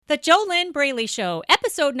The JoLynn Braley Show,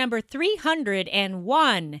 episode number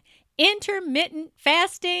 301, Intermittent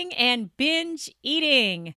Fasting and Binge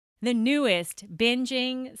Eating, the newest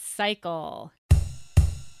binging cycle.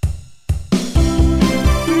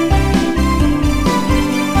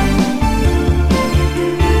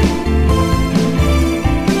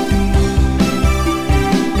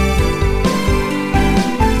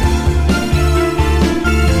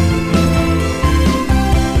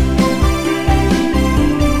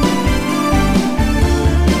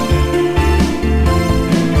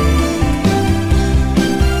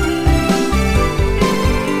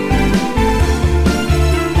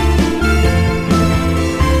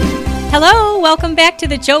 Hello, welcome back to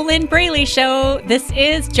the JoLynn Braley Show. This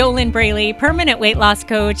is JoLynn Braley, permanent weight loss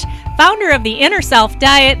coach, founder of the Inner Self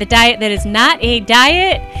Diet, the diet that is not a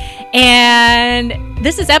diet. And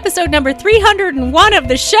this is episode number 301 of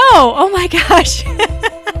the show. Oh my gosh.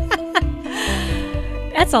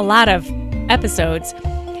 That's a lot of episodes.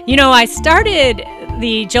 You know, I started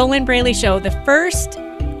the JoLynn Braley Show the first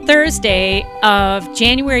Thursday of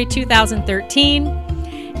January 2013.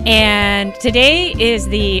 And today is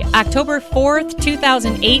the October 4th,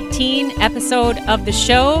 2018 episode of the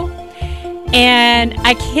show. And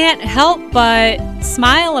I can't help but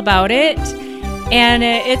smile about it. And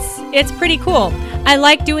it's pretty cool. I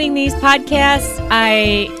like doing these podcasts.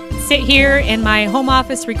 I sit here in my home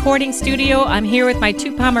office recording studio. I'm here with my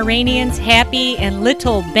two Pomeranians, Happy and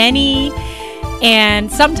Little Benny.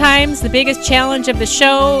 And sometimes the biggest challenge of the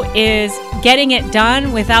show is getting it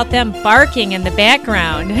done without them barking in the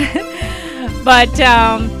background. But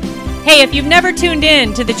hey, if you've never tuned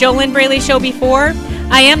in to the JoLynn Braley Show before,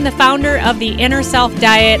 I am the founder of the Inner Self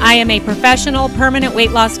Diet. I am a professional permanent weight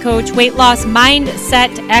loss coach, weight loss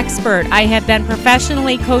mindset expert. I have been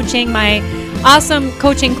professionally coaching my awesome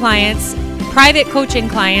coaching clients, private coaching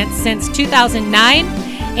clients, since 2009.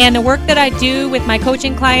 And the work that I do with my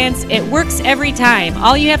coaching clients, it works every time.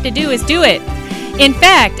 All you have to do is do it. In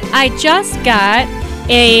fact, I just got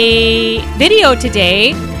a video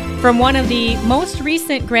today from one of the most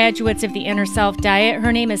recent graduates of the Inner Self Diet.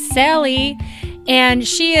 Her name is Sally, and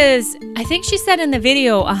she is, I think she said in the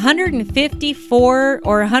video, 154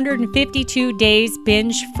 or 152 days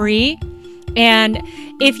binge free. And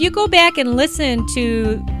if you go back and listen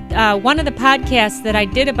to one of the podcasts that I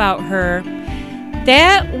did about her,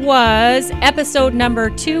 that was episode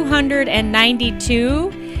number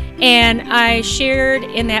 292, and I shared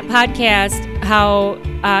in that podcast how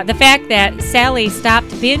the fact that Sally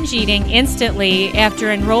stopped binge eating instantly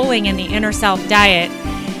after enrolling in the Inner Self Diet.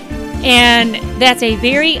 And that's a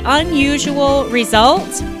very unusual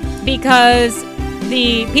result because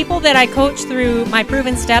the people that I coach through my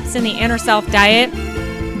proven steps in the Inner Self Diet,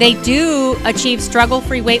 they do achieve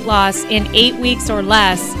struggle-free weight loss in 8 weeks or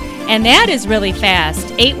less. And that is really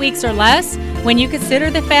fast, 8 weeks or less, when you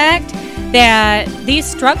consider the fact that these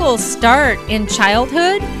struggles start in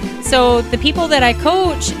childhood. So the people that I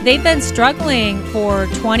coach, they've been struggling for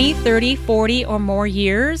 20, 30, 40 or more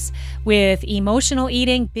years with emotional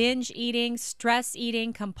eating, binge eating, stress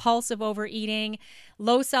eating, compulsive overeating,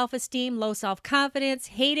 low self-esteem, low self-confidence,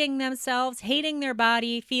 hating themselves, hating their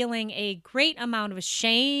body, feeling a great amount of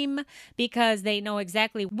shame because they know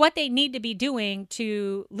exactly what they need to be doing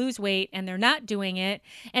to lose weight and they're not doing it.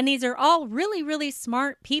 And these are all really, really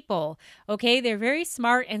smart people, okay? They're very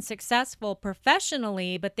smart and successful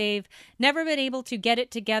professionally, but they've never been able to get it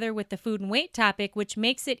together with the food and weight topic, which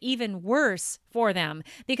makes it even worse for them.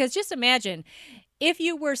 Because just imagine, if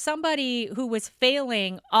you were somebody who was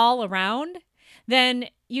failing all around, then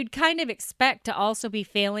you'd kind of expect to also be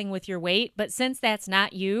failing with your weight. But since that's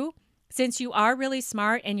not you, since you are really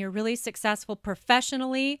smart and you're really successful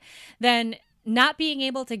professionally, then not being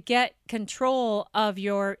able to get control of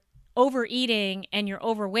your overeating and your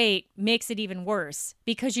overweight makes it even worse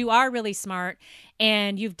because you are really smart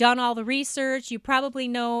and you've done all the research. You probably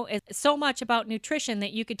know so much about nutrition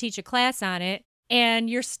that you could teach a class on it, and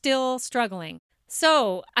you're still struggling.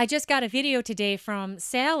 So I just got a video today from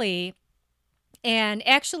Sally. And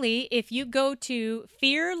actually, if you go to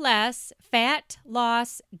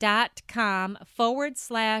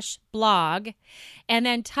fearlessfatloss.com/blog and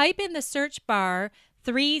then type in the search bar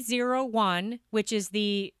 301, which is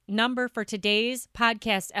the number for today's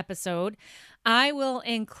podcast episode, I will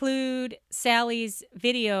include Sally's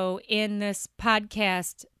video in this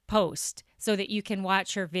podcast post so that you can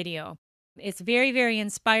watch her video. It's very, very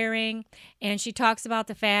inspiring. And she talks about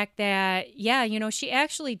the fact that, yeah, she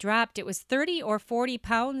actually dropped, it was 30 or 40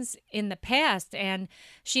 pounds in the past, and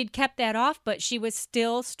she'd kept that off, but she was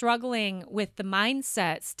still struggling with the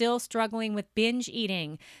mindset, still struggling with binge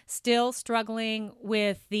eating, still struggling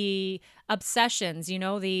with the obsessions,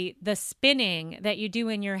 the spinning that you do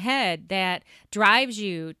in your head that drives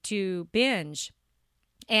you to binge.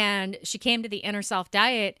 And she came to the Inner Self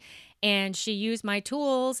Diet and she used my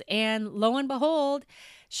tools, and lo and behold,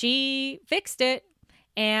 she fixed it.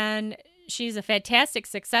 And she's a fantastic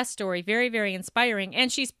success story, very, very inspiring.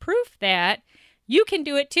 And she's proof that you can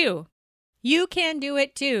do it too. You can do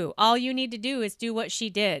it too. All you need to do is do what she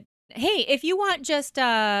did. Hey, if you want just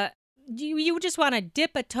you just want to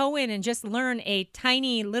dip a toe in and just learn a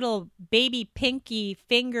tiny little baby pinky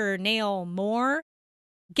fingernail more,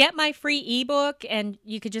 get my free ebook and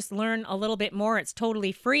you could just learn a little bit more. It's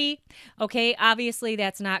totally free. Okay, obviously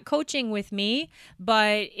that's not coaching with me,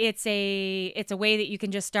 but it's a way that you can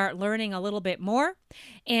just start learning a little bit more.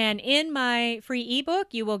 And in my free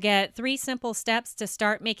ebook, you will get 3 simple steps to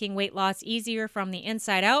start making weight loss easier from the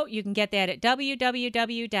inside out. You can get that at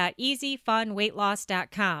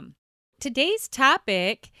www.easyfunweightloss.com. Today's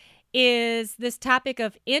topic is this topic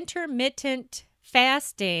of intermittent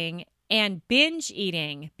fasting and binge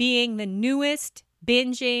eating being the newest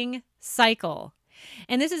binging cycle.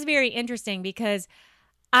 And this is very interesting because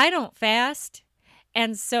I don't fast.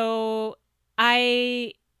 And so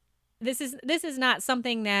this is not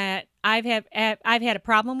something that I've had a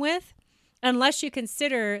problem with, unless you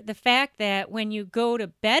consider the fact that when you go to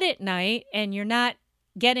bed at night and you're not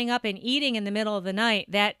getting up and eating in the middle of the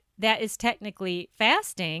night, that is technically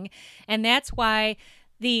fasting. And that's why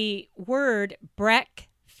the word breakfast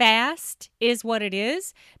is what it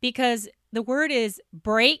is, because the word is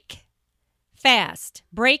break fast.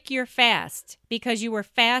 Break your fast because you were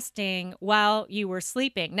fasting while you were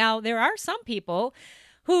sleeping. Now, there are some people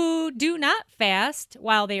who do not fast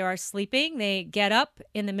while they are sleeping. They get up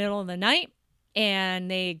in the middle of the night and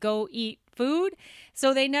they go eat food.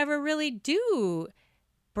 So they never really do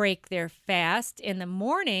break their fast in the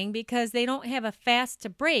morning because they don't have a fast to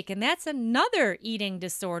break. And that's another eating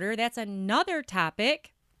disorder. That's another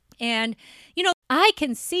topic. And, I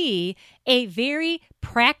can see a very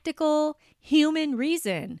practical human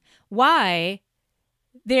reason why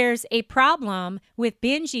there's a problem with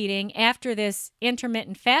binge eating after this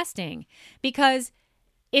intermittent fasting. Because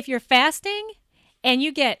if you're fasting and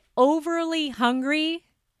you get overly hungry,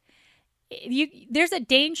 there's a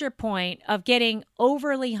danger point of getting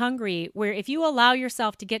overly hungry where if you allow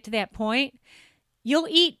yourself to get to that point, you'll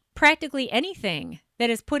eat practically anything that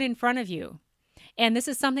is put in front of you. And this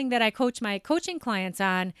is something that I coach my coaching clients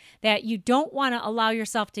on, that you don't want to allow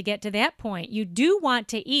yourself to get to that point. You do want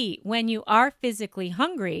to eat when you are physically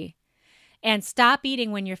hungry and stop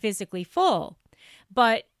eating when you're physically full.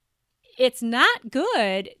 But it's not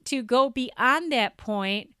good to go beyond that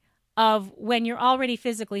point of when you're already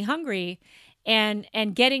physically hungry and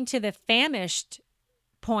getting to the famished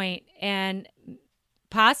point. And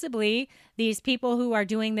possibly these people who are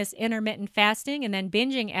doing this intermittent fasting and then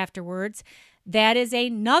binging afterwards, that is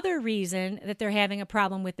another reason that they're having a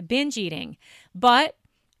problem with the binge eating. But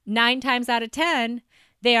 9 times out of 10,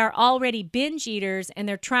 they are already binge eaters and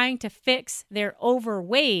they're trying to fix their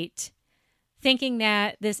overweight, thinking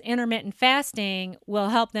that this intermittent fasting will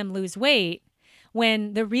help them lose weight,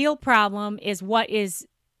 when the real problem is what is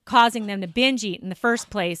causing them to binge eat in the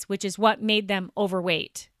first place, which is what made them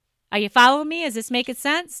overweight. Are you following me? Is this making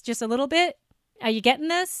sense? Just a little bit? Are you getting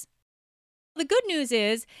this? The good news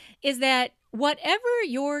is that whatever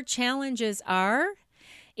your challenges are,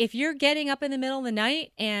 if you're getting up in the middle of the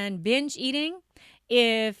night and binge eating,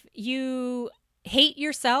 if you hate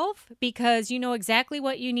yourself because you know exactly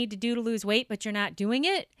what you need to do to lose weight, but you're not doing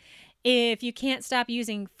it, if you can't stop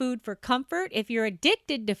using food for comfort, if you're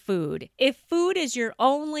addicted to food, if food is your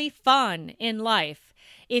only fun in life,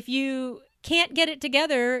 if you can't get it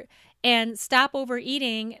together and stop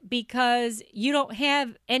overeating because you don't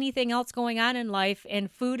have anything else going on in life and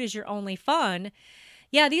food is your only fun,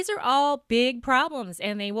 yeah, these are all big problems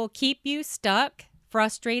and they will keep you stuck,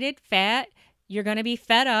 frustrated, fat. You're going to be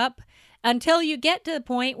fed up until you get to the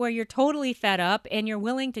point where you're totally fed up and you're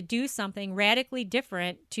willing to do something radically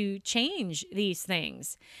different to change these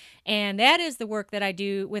things. And that is the work that I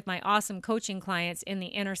do with my awesome coaching clients in the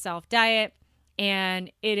Inner Self Diet.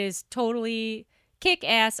 And it is totally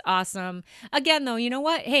kick-ass awesome. Again, though, you know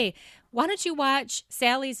what? Hey, why don't you watch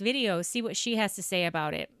Sally's video, see what she has to say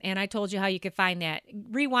about it? And I told you how you could find that.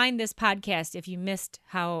 Rewind this podcast if you missed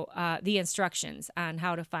the instructions on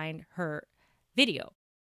how to find her video.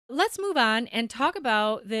 let's move on and talk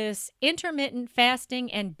about this intermittent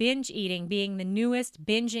fasting and binge eating being the newest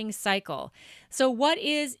binging cycle. So what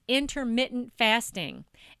is intermittent fasting?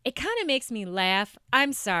 It kind of makes me laugh.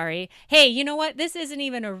 I'm sorry. Hey, you know what? This isn't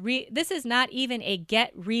even this is not even a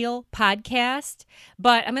Get Real podcast,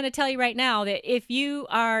 but I'm going to tell you right now that if you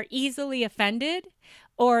are easily offended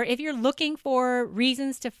or if you're looking for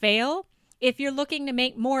reasons to fail, if you're looking to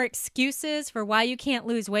make more excuses for why you can't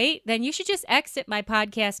lose weight, then you should just exit my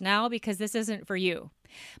podcast now because this isn't for you.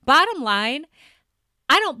 Bottom line,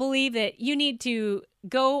 I don't believe that you need to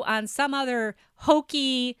go on some other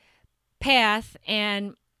hokey path,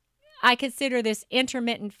 and I consider this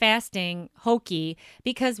intermittent fasting hokey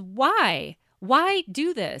because why? Why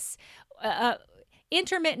do this?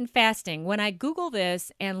 Intermittent fasting, when I Google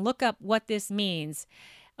this and look up what this means,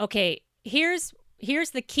 okay, here's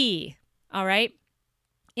the key. All right.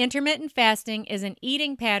 Intermittent fasting is an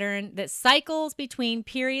eating pattern that cycles between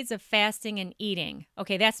periods of fasting and eating.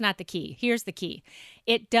 Okay, that's not the key. Here's the key.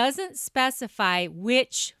 It doesn't specify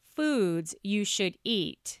which foods you should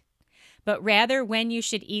eat, but rather when you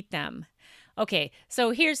should eat them. Okay,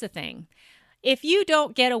 so here's the thing. If you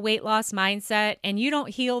don't get a weight loss mindset and you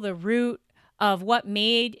don't heal the root of what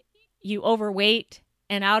made you overweight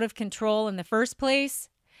and out of control in the first place,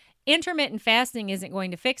 intermittent fasting isn't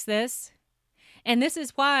going to fix this. And this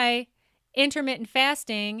is why intermittent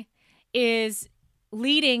fasting is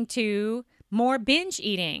leading to more binge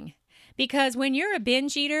eating. Because when you're a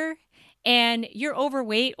binge eater and you're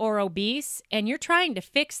overweight or obese and you're trying to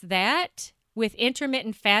fix that with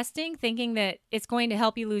intermittent fasting, thinking that it's going to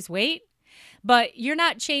help you lose weight, but you're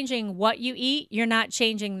not changing what you eat, you're not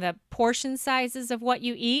changing the portion sizes of what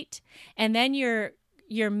you eat, and then you're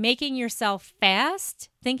making yourself fast,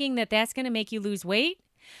 thinking that that's going to make you lose weight.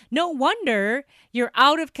 No wonder you're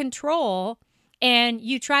out of control and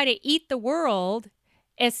you try to eat the world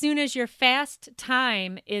as soon as your fast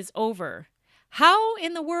time is over. How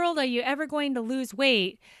in the world are you ever going to lose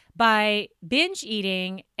weight by binge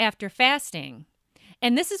eating after fasting?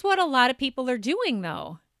 And this is what a lot of people are doing,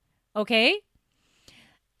 though. Okay?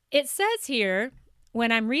 It says here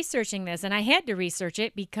when I'm researching this, and I had to research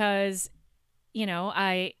it because,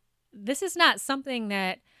 this is not something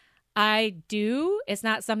that I do. It's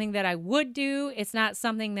not something that I would do. It's not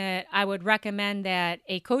something that I would recommend that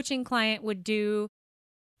a coaching client would do.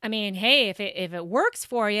 I mean, hey, if it works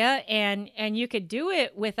for you and you could do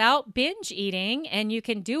it without binge eating and you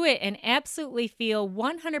can do it and absolutely feel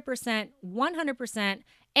 100%,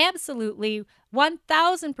 absolutely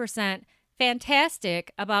 1000%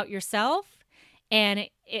 fantastic about yourself, and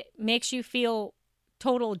it makes you feel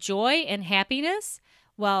total joy and happiness,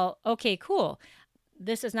 well, okay, cool.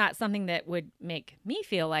 This is not something that would make me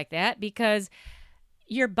feel like that because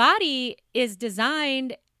your body is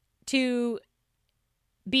designed to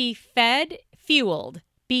be fueled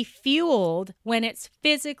when it's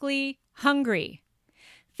physically hungry.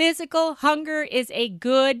 Physical hunger is a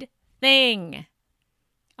good thing.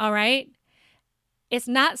 All right? It's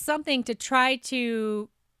not something to try to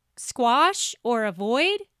squash or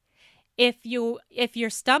avoid. If your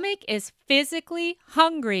stomach is physically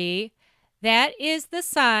hungry, that is the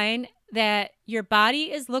sign that your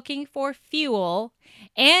body is looking for fuel.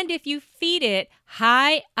 And if you feed it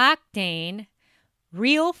high octane,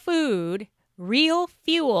 real food, real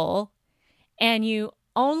fuel, and you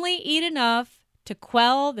only eat enough to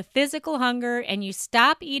quell the physical hunger and you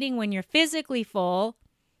stop eating when you're physically full,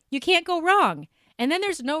 you can't go wrong. And then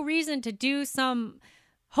there's no reason to do some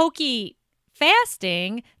hokey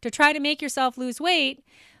fasting to try to make yourself lose weight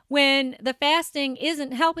when the fasting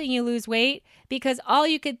isn't helping you lose weight because all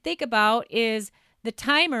you could think about is the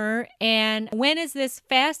timer and when is this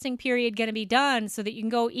fasting period going to be done so that you can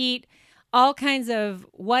go eat all kinds of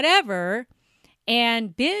whatever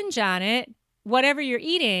and binge on it, whatever you're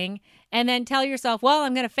eating, and then tell yourself, well,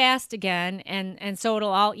 I'm going to fast again, and so it'll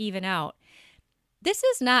all even out. This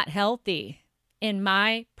is not healthy, in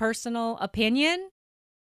my personal opinion,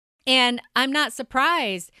 and I'm not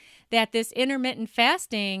surprised that this intermittent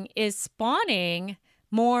fasting is spawning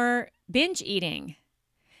more binge eating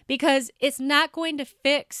because it's not going to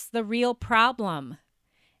fix the real problem.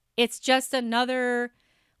 It's just another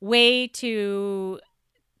way to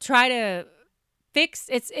try to fix.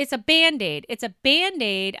 It's a Band-Aid. It's a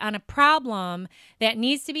Band-Aid on a problem that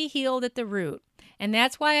needs to be healed at the root. And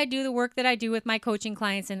that's why I do the work that I do with my coaching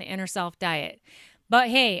clients in the Inner Self Diet. But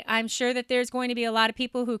hey, I'm sure that there's going to be a lot of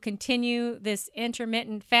people who continue this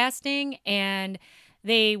intermittent fasting and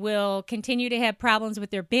they will continue to have problems with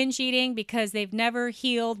their binge eating because they've never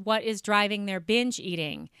healed what is driving their binge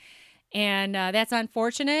eating. And that's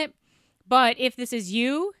unfortunate. But if this is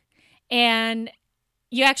you and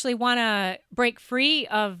you actually want to break free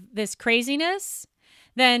of this craziness,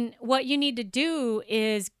 then what you need to do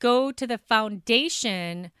is go to the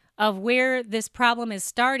foundation of where this problem is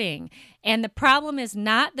starting. And the problem is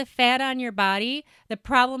not the fat on your body. The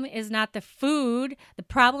problem is not the food. The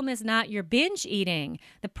problem is not your binge eating.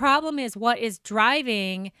 The problem is what is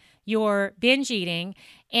driving your binge eating.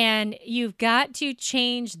 And you've got to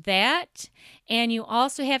change that. And you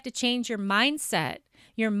also have to change your mindset.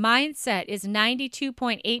 Your mindset is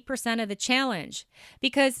 92.8% of the challenge.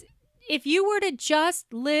 Because if you were to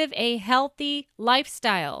just live a healthy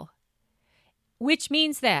lifestyle, which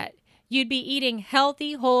means that you'd be eating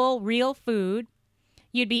healthy, whole, real food.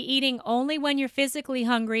 You'd be eating only when you're physically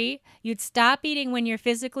hungry. You'd stop eating when you're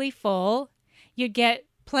physically full. You'd get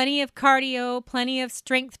plenty of cardio, plenty of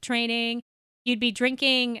strength training. You'd be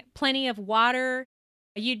drinking plenty of water.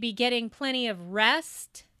 You'd be getting plenty of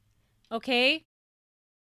rest. Okay?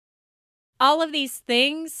 All of these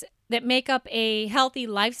things that make up a healthy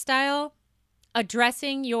lifestyle,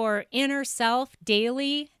 addressing your inner self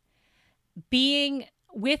daily, being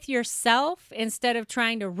with yourself instead of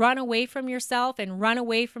trying to run away from yourself and run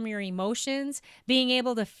away from your emotions, being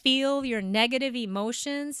able to feel your negative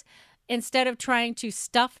emotions instead of trying to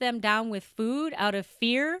stuff them down with food out of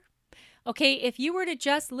fear. Okay, if you were to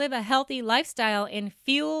just live a healthy lifestyle and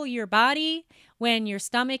fuel your body when your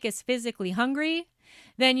stomach is physically hungry,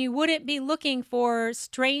 then you wouldn't be looking for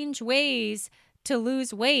strange ways to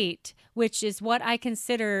lose weight, which is what I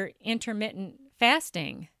consider intermittent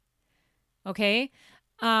fasting. Okay.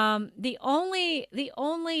 The only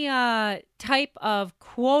type of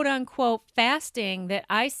quote unquote fasting that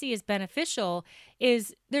I see as beneficial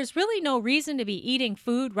is there's really no reason to be eating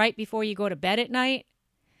food right before you go to bed at night.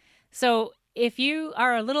 So if you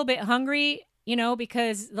are a little bit hungry,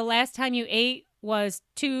 because the last time you ate was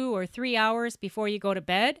 2 or 3 hours before you go to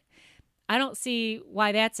bed, I don't see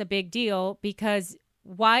why that's a big deal, because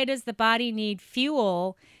why does the body need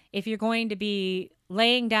fuel if you're going to be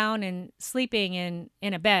laying down and sleeping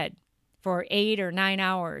in a bed for 8 or 9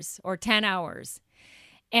 hours or 10 hours?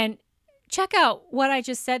 And check out what I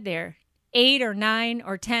just said there, 8 or 9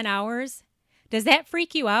 or 10 hours. Does that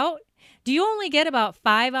freak you out? Do you only get about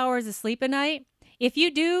 5 hours of sleep a night? If you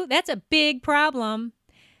do, that's a big problem.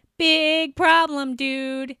 Big problem,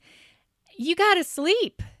 dude. You got to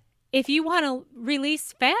sleep if you want to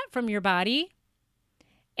release fat from your body.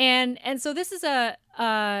 And so this is a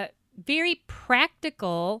very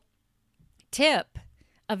practical tip,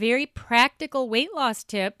 a very practical weight loss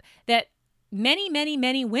tip that many, many,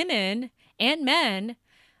 many women and men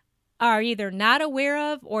are either not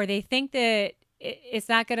aware of, or they think that it's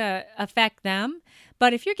not going to affect them.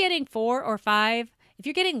 But if you're getting 4 or 5, if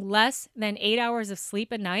you're getting less than 8 hours of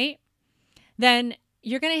sleep a night, then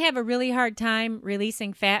you're going to have a really hard time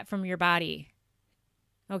releasing fat from your body.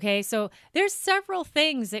 Okay, so there's several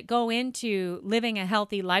things that go into living a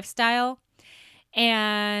healthy lifestyle.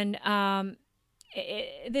 And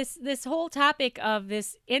this whole topic of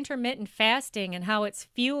this intermittent fasting and how it's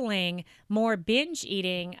fueling more binge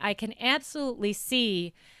eating, I can absolutely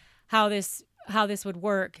see how this would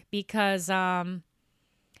work, because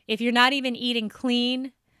if you're not even eating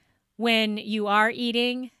clean when you are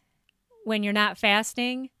eating, when you're not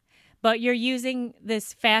fasting, but you're using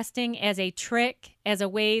this fasting as a trick, as a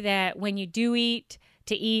way that when you do eat,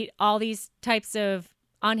 to eat all these types of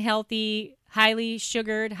unhealthy, highly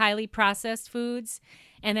sugared, highly processed foods,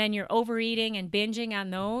 and then you're overeating and binging on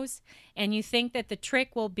those, and you think that the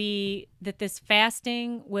trick will be that this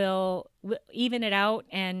fasting will even it out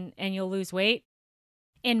and you'll lose weight.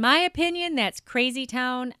 In my opinion, that's crazy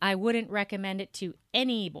town. I wouldn't recommend it to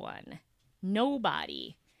anyone.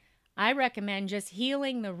 Nobody. I recommend just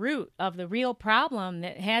healing the root of the real problem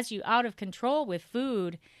that has you out of control with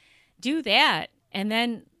food. Do that, and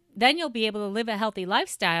then you'll be able to live a healthy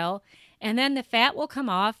lifestyle, and then the fat will come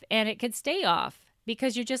off and it could stay off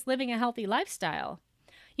because you're just living a healthy lifestyle.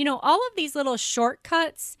 All of these little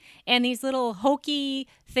shortcuts and these little hokey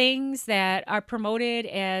things that are promoted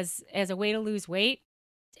as a way to lose weight,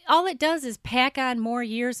 all it does is pack on more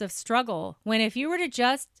years of struggle. When if you were to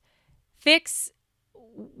just fix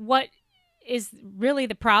what is really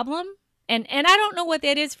the problem, and I don't know what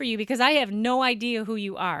that is for you, because I have no idea who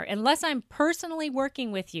you are unless I'm personally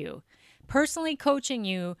working with you, personally coaching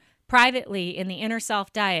you privately in the inner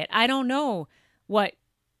self diet. I don't know what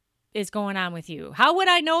is going on with you. How would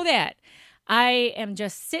I know that? I am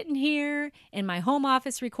just sitting here in my home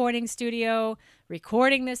office recording studio,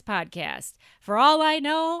 recording this podcast. For all I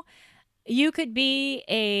know, you could be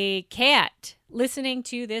a cat listening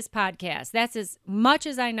to this podcast. That's as much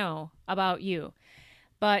as I know about you.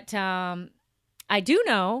 But I do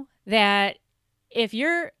know that if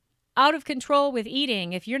you're out of control with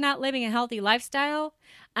eating, if you're not living a healthy lifestyle,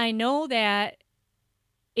 I know that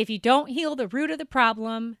if you don't heal the root of the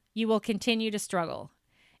problem, you will continue to struggle.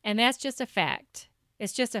 And that's just a fact.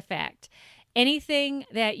 It's just a fact. Anything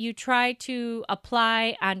that you try to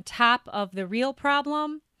apply on top of the real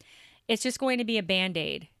problem, it's just going to be a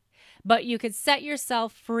Band-Aid. But you could set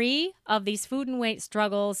yourself free of these food and weight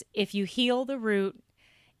struggles if you heal the root,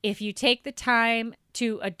 if you take the time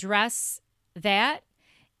to address that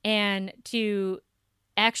and to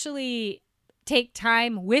actually take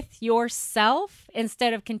time with yourself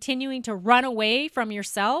instead of continuing to run away from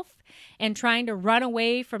yourself and trying to run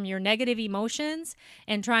away from your negative emotions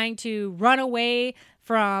and trying to run away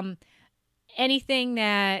from anything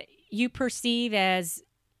that you perceive as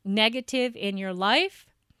negative in your life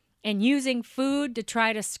and using food to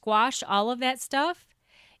try to squash all of that stuff.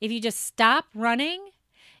 If you just stop running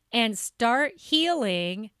and start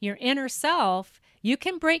healing your inner self, you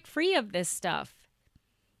can break free of this stuff.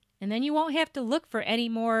 And then you won't have to look for any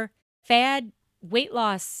more fad weight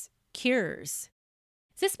loss cures.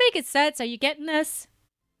 Does this make sense? Are you getting this?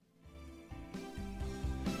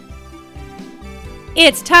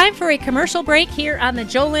 It's time for a commercial break here on the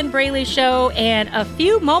JoLynn Braley Show. And a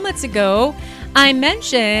few moments ago, I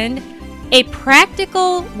mentioned a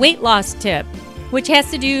practical weight loss tip, which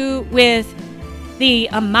has to do with the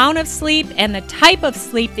amount of sleep and the type of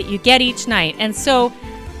sleep that you get each night. And so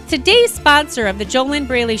today's sponsor of the JoLynn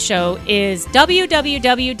Braley Show is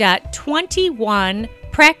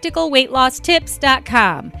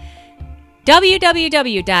www.21practicalweightlosstips.com.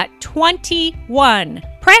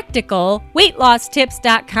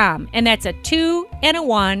 www.21practicalweightlosstips.com. And that's a 2 and a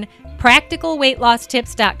 1,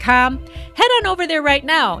 practicalweightlosstips.com. Head on over there right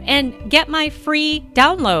now and get my free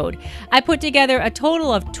download. I put together a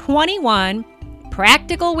total of 21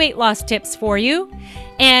 practical weight loss tips for you.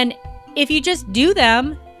 And if you just do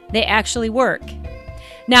them, they actually work.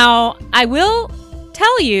 Now, I will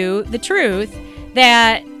tell you the truth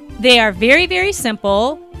that they are very, very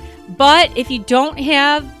simple, but if you don't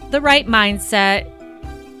have the right mindset,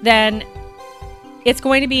 then it's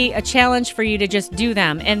going to be a challenge for you to just do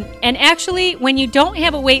them. And actually, when you don't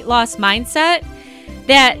have a weight loss mindset,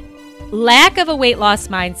 that lack of a weight loss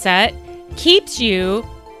mindset keeps you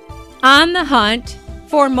on the hunt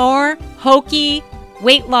for more hokey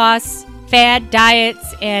weight loss fad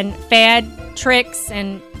diets and fad tricks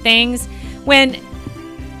and things when,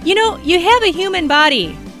 you have a human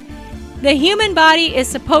body. The human body is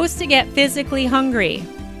supposed to get physically hungry.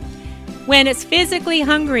 When it's physically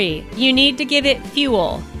hungry, you need to give it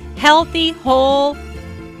fuel. Healthy, whole,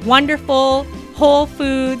 wonderful, whole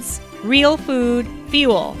foods, real food,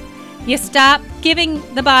 fuel. You stop giving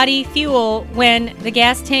the body fuel when the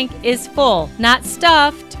gas tank is full. Not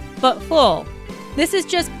stuffed, but full. This is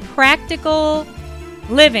just practical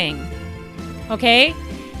living, okay?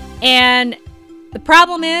 And the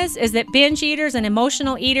problem is that binge eaters and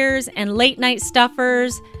emotional eaters and late night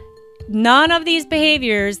stuffers, none of these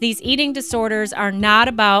behaviors, these eating disorders, are not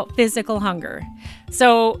about physical hunger.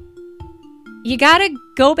 So you got to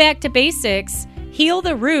go back to basics, heal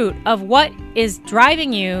the root of what is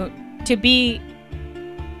driving you to be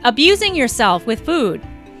abusing yourself with food,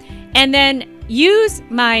 and then use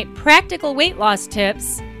my practical weight loss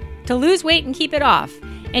tips to lose weight and keep it off.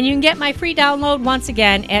 And you can get my free download once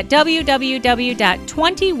again at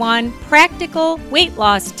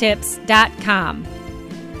www.21practicalweightlosstips.com.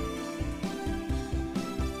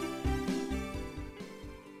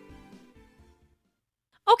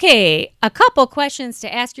 Okay, a couple questions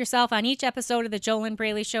to ask yourself on each episode of the JoLynn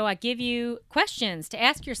Braley Show. I give you questions to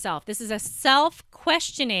ask yourself. This is a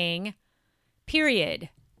self-questioning period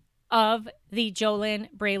of the JoLynn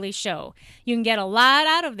Braley Show. You can get a lot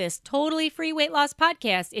out of this totally free weight loss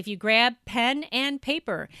podcast if you grab pen and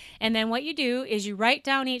paper. And then what you do is you write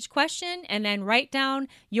down each question and then write down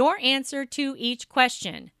your answer to each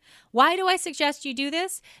question. Why do I suggest you do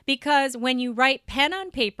this? Because when you write pen on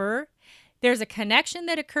paper, there's a connection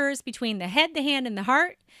that occurs between the head, the hand, and the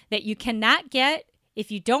heart that you cannot get if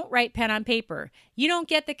you don't write pen on paper. You don't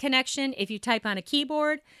get the connection if you type on a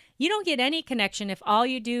keyboard. You don't get any connection if all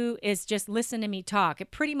you do is just listen to me talk.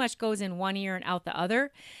 It pretty much goes in one ear and out the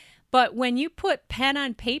other. But when you put pen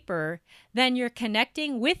on paper, then you're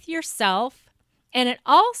connecting with yourself, and it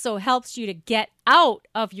also helps you to get out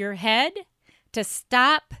of your head, to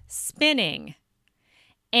stop spinning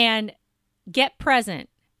and get present,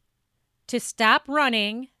 to stop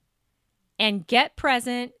running and get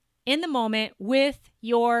present in the moment with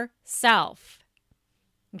yourself.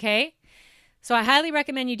 Okay? So I highly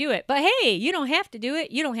recommend you do it. But hey, you don't have to do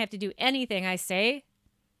it. You don't have to do anything I say,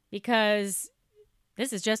 because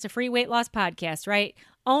this is just a free weight loss podcast, right?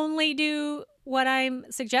 Only do what I'm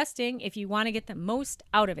suggesting if you want to get the most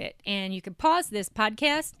out of it. And you can pause this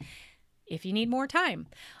podcast if you need more time.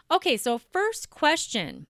 Okay, so first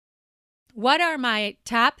question. What are my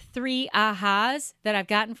top 3 ahas that I've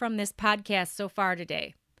gotten from this podcast so far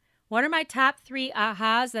today? What are my top 3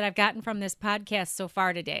 ahas that I've gotten from this podcast so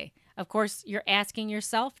far today? Of course, you're asking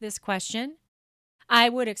yourself this question. I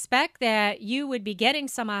would expect that you would be getting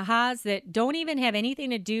some ahas that don't even have anything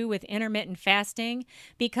to do with intermittent fasting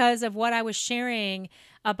because of what I was sharing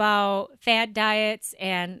about fad diets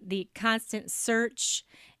and the constant search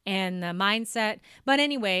and the mindset. But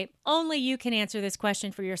anyway, only you can answer this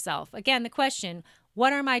question for yourself. Again, the question,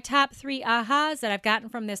 what are my top 3 ahas that I've gotten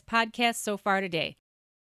from this podcast so far today?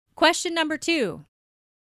 Question number 2,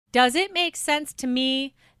 does it make sense to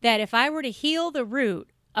me that if I were to heal the root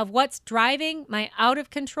of what's driving my out of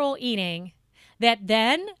control eating, that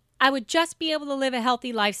then I would just be able to live a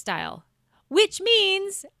healthy lifestyle, which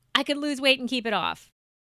means I could lose weight and keep it off?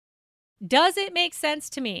 Does it make sense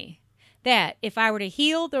to me that if I were to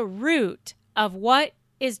heal the root of what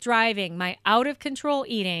is driving my out of control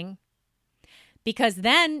eating, because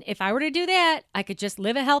then if I were to do that, I could just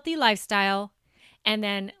live a healthy lifestyle and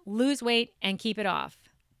then lose weight and keep it off?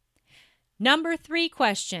 Number 3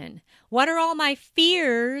 question, what are all my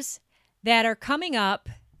fears that are coming up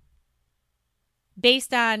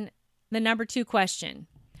based on the number 2 question?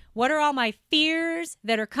 What are all my fears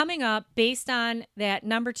that are coming up based on that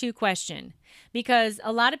number 2 question? Because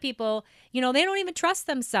a lot of people, they don't even trust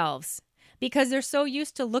themselves because they're so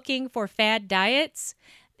used to looking for fad diets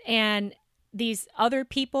and these other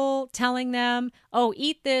people telling them, oh,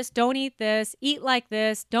 eat this, don't eat this, eat like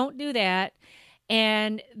this, don't do that.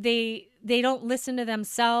 And they don't listen to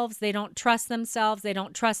themselves. They don't trust themselves. They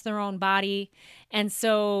don't trust their own body. And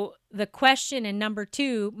so the question in number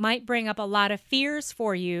 2 might bring up a lot of fears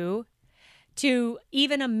for you to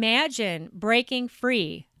even imagine breaking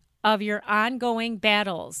free of your ongoing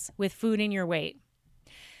battles with food and your weight.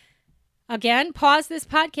 Again, pause this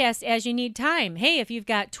podcast as you need time. Hey, if you've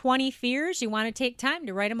got 20 fears, you want to take time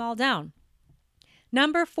to write them all down.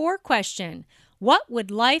 Number 4 question, what would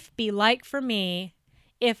life be like for me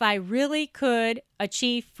if I really could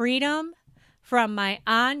achieve freedom from my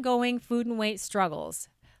ongoing food and weight struggles?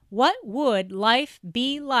 What would life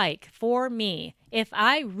be like for me if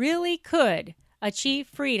I really could achieve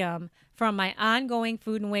freedom from my ongoing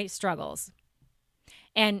food and weight struggles?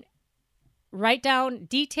 And write down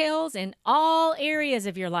details in all areas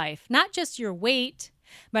of your life, not just your weight,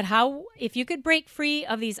 but how, if you could break free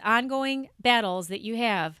of these ongoing battles that you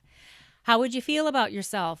have, how would you feel about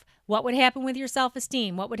yourself? What would happen with your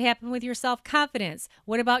self-esteem? What would happen with your self-confidence?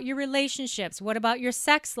 What about your relationships? What about your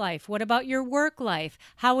sex life? What about your work life?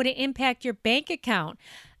 How would it impact your bank account?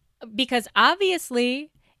 Because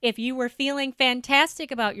obviously, if you were feeling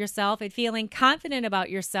fantastic about yourself and feeling confident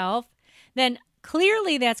about yourself, then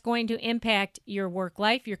clearly that's going to impact your work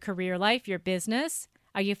life, your career life, your business.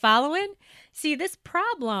 Are you following? See, this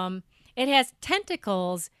problem, it has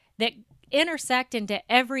tentacles that intersect into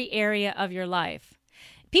every area of your life.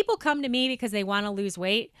 People come to me because they want to lose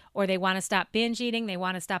weight or they want to stop binge eating, they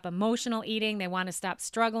want to stop emotional eating, they want to stop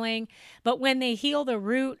struggling. But when they heal the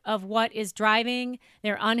root of what is driving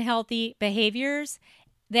their unhealthy behaviors,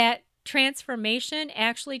 that transformation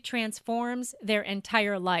actually transforms their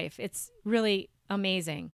entire life. It's really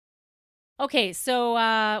amazing. Okay, so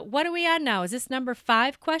what are we on now? Is this number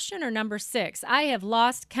 5 question or number 6? I have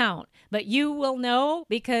lost count, but you will know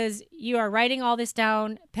because you are writing all this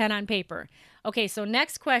down pen on paper. Okay, so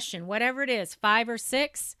next question, whatever it is, 5 or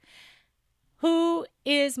 6. Who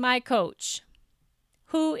is my coach?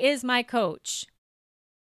 Who is my coach?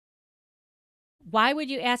 Why would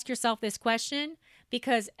you ask yourself this question?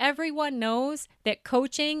 Because everyone knows that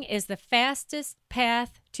coaching is the fastest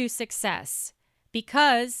path to success.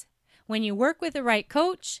 Because when you work with the right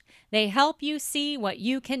coach, they help you see what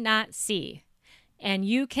you cannot see. And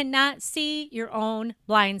you cannot see your own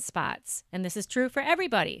blind spots. And this is true for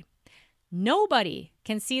everybody. Nobody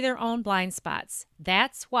can see their own blind spots.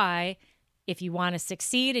 That's why if you want to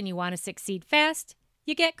succeed and you want to succeed fast,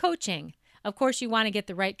 you get coaching. Of course, you want to get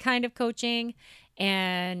the right kind of coaching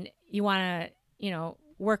and you want to,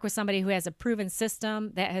 work with somebody who has a proven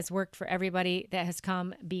system that has worked for everybody that has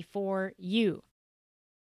come before you.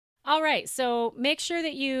 All right, so make sure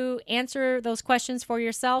that you answer those questions for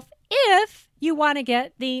yourself if you want to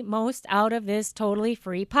get the most out of this totally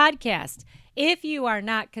free podcast. If you are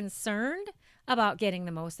not concerned about getting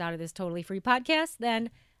the most out of this totally free podcast,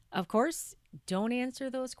 then, of course, don't answer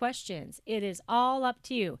those questions. It is all up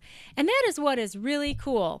to you. And that is what is really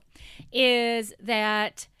cool, is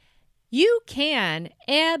that You can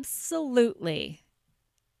absolutely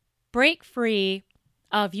break free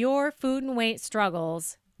of your food and weight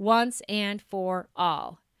struggles once and for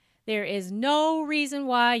all. There is no reason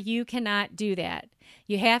why you cannot do that.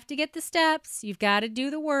 You have to get the steps. You've got to do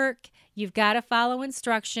the work. You've got to follow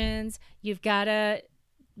instructions. You've got to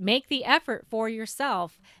make the effort for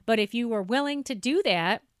yourself. But if you were willing to do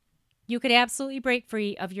that, you could absolutely break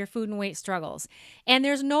free of your food and weight struggles. And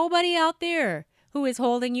there's nobody out there who is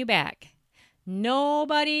holding you back.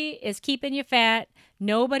 Nobody is keeping you fat.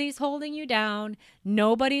 Nobody's holding you down.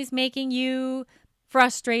 Nobody's making you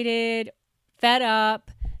frustrated, fed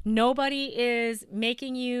up. Nobody is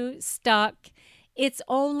making you stuck. It's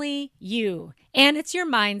only you. And it's your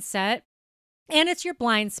mindset. And it's your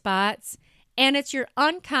blind spots. And it's your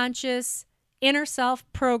unconscious inner self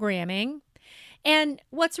programming. And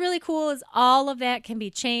what's really cool is all of that can be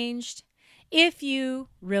changed if you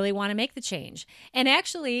really want to make the change. And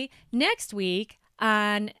actually, next week,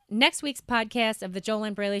 on next week's podcast of the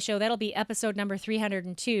Jolynn Braley Show, that'll be episode number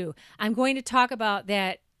 302, I'm going to talk about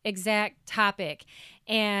that exact topic.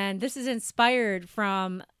 And this is inspired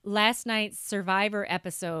from last night's Survivor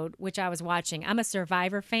episode, which I was watching. I'm a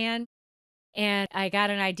Survivor fan, and I got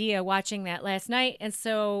an idea watching that last night. And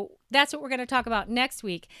so that's what we're going to talk about next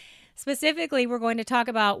week. Specifically, we're going to talk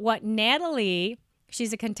about what Natalie,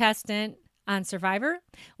 she's a contestant on Survivor,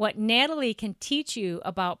 what Natalie can teach you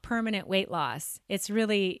about permanent weight loss. It's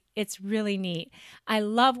really neat. I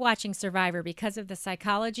love watching Survivor because of the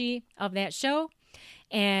psychology of that show.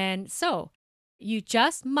 And so you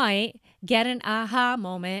just might get an aha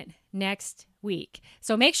moment next week.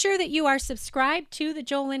 So make sure that you are subscribed to the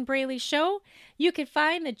Jolynn Braley Show. You can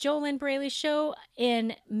find the Jolynn Braley Show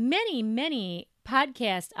in many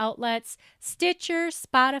podcast outlets: Stitcher,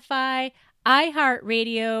 Spotify,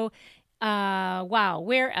 iHeartRadio.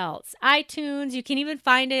 Where else? iTunes. You can even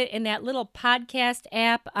find it in that little podcast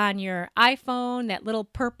app on your iPhone, that little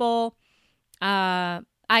purple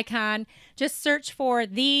icon. Just search for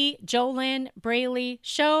The Jolynn Braley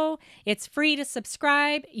Show. It's free to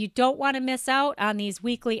subscribe. You don't want to miss out on these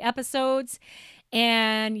weekly episodes.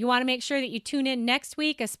 And you want to make sure that you tune in next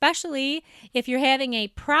week, especially if you're having a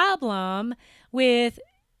problem with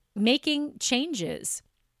making changes.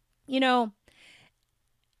 You know,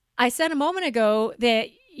 I said a moment ago that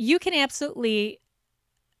you can absolutely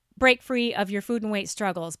break free of your food and weight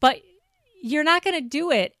struggles, but you're not going to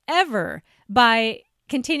do it ever by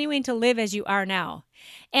continuing to live as you are now.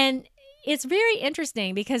 And it's very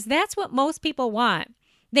interesting because that's what most people want.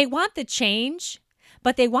 They want the change,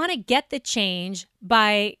 but they want to get the change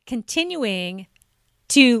by continuing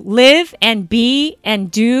to live and be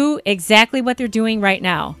and do exactly what they're doing right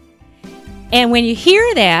now. And when you hear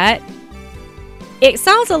that, it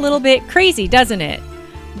sounds a little bit crazy, doesn't it?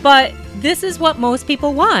 But this is what most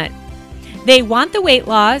people want. They want the weight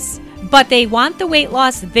loss, but they want the weight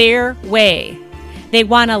loss their way. They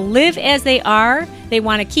want to live as they are. They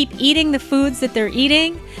want to keep eating the foods that they're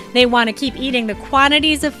eating. They want to keep eating the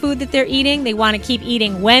quantities of food that they're eating. They want to keep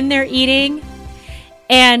eating when they're eating.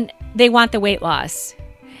 And they want the weight loss.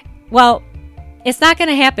 Well, it's not going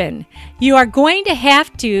to happen. You are going to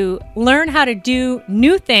have to learn how to do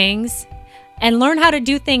new things and learn how to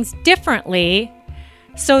do things differently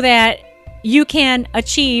so that you can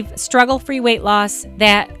achieve struggle-free weight loss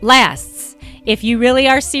that lasts. If you really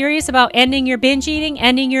are serious about ending your binge eating,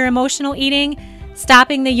 ending your emotional eating,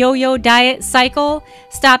 stopping the yo-yo diet cycle,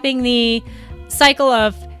 stopping the cycle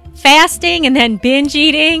of fasting and then binge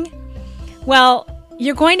eating, well,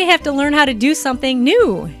 you're going to have to learn how to do something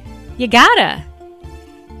new. You gotta.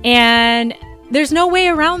 And there's no way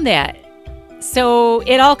around that. So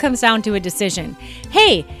it all comes down to a decision.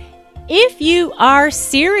 Hey, if you are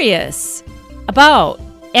serious about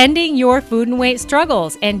ending your food and weight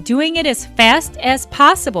struggles and doing it as fast as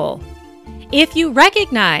possible, if you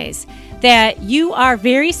recognize that you are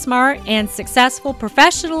very smart and successful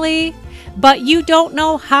professionally, but you don't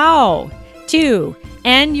know how to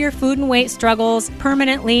end your food and weight struggles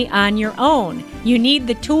permanently on your own, you need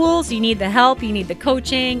the tools, you need the help, you need the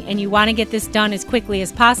coaching, and you want to get this done as quickly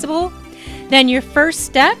as possible, then your first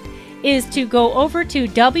step is to go over to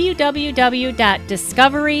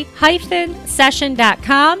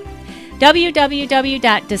www.discovery-session.com,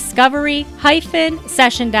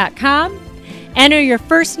 www.discovery-session.com. Enter your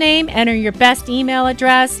first name, enter your best email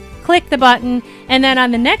address, click the button, and then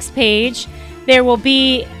on the next page, there will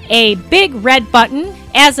be a big red button.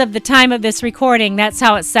 As of the time of this recording, that's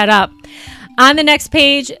how it's set up. On the next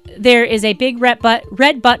page, there is a big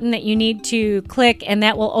red button that you need to click, and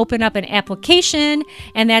that will open up an application.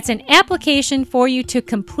 And that's an application for you to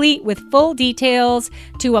complete with full details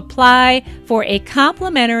to apply for a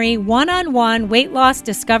complimentary one-on-one weight loss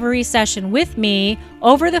discovery session with me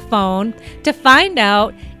over the phone to find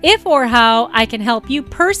out if or how I can help you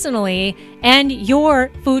personally end your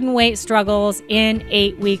food and weight struggles in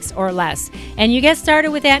 8 weeks or less. And you get started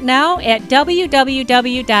with that now at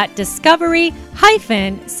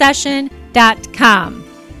www.discovery-session.com.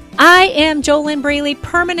 I am JoLynn Braley,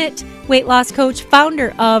 permanent weight loss coach,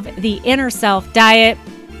 founder of the Inner Self Diet.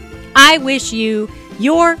 I wish you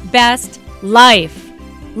your best life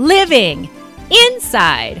living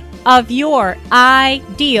inside of your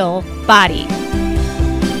ideal body.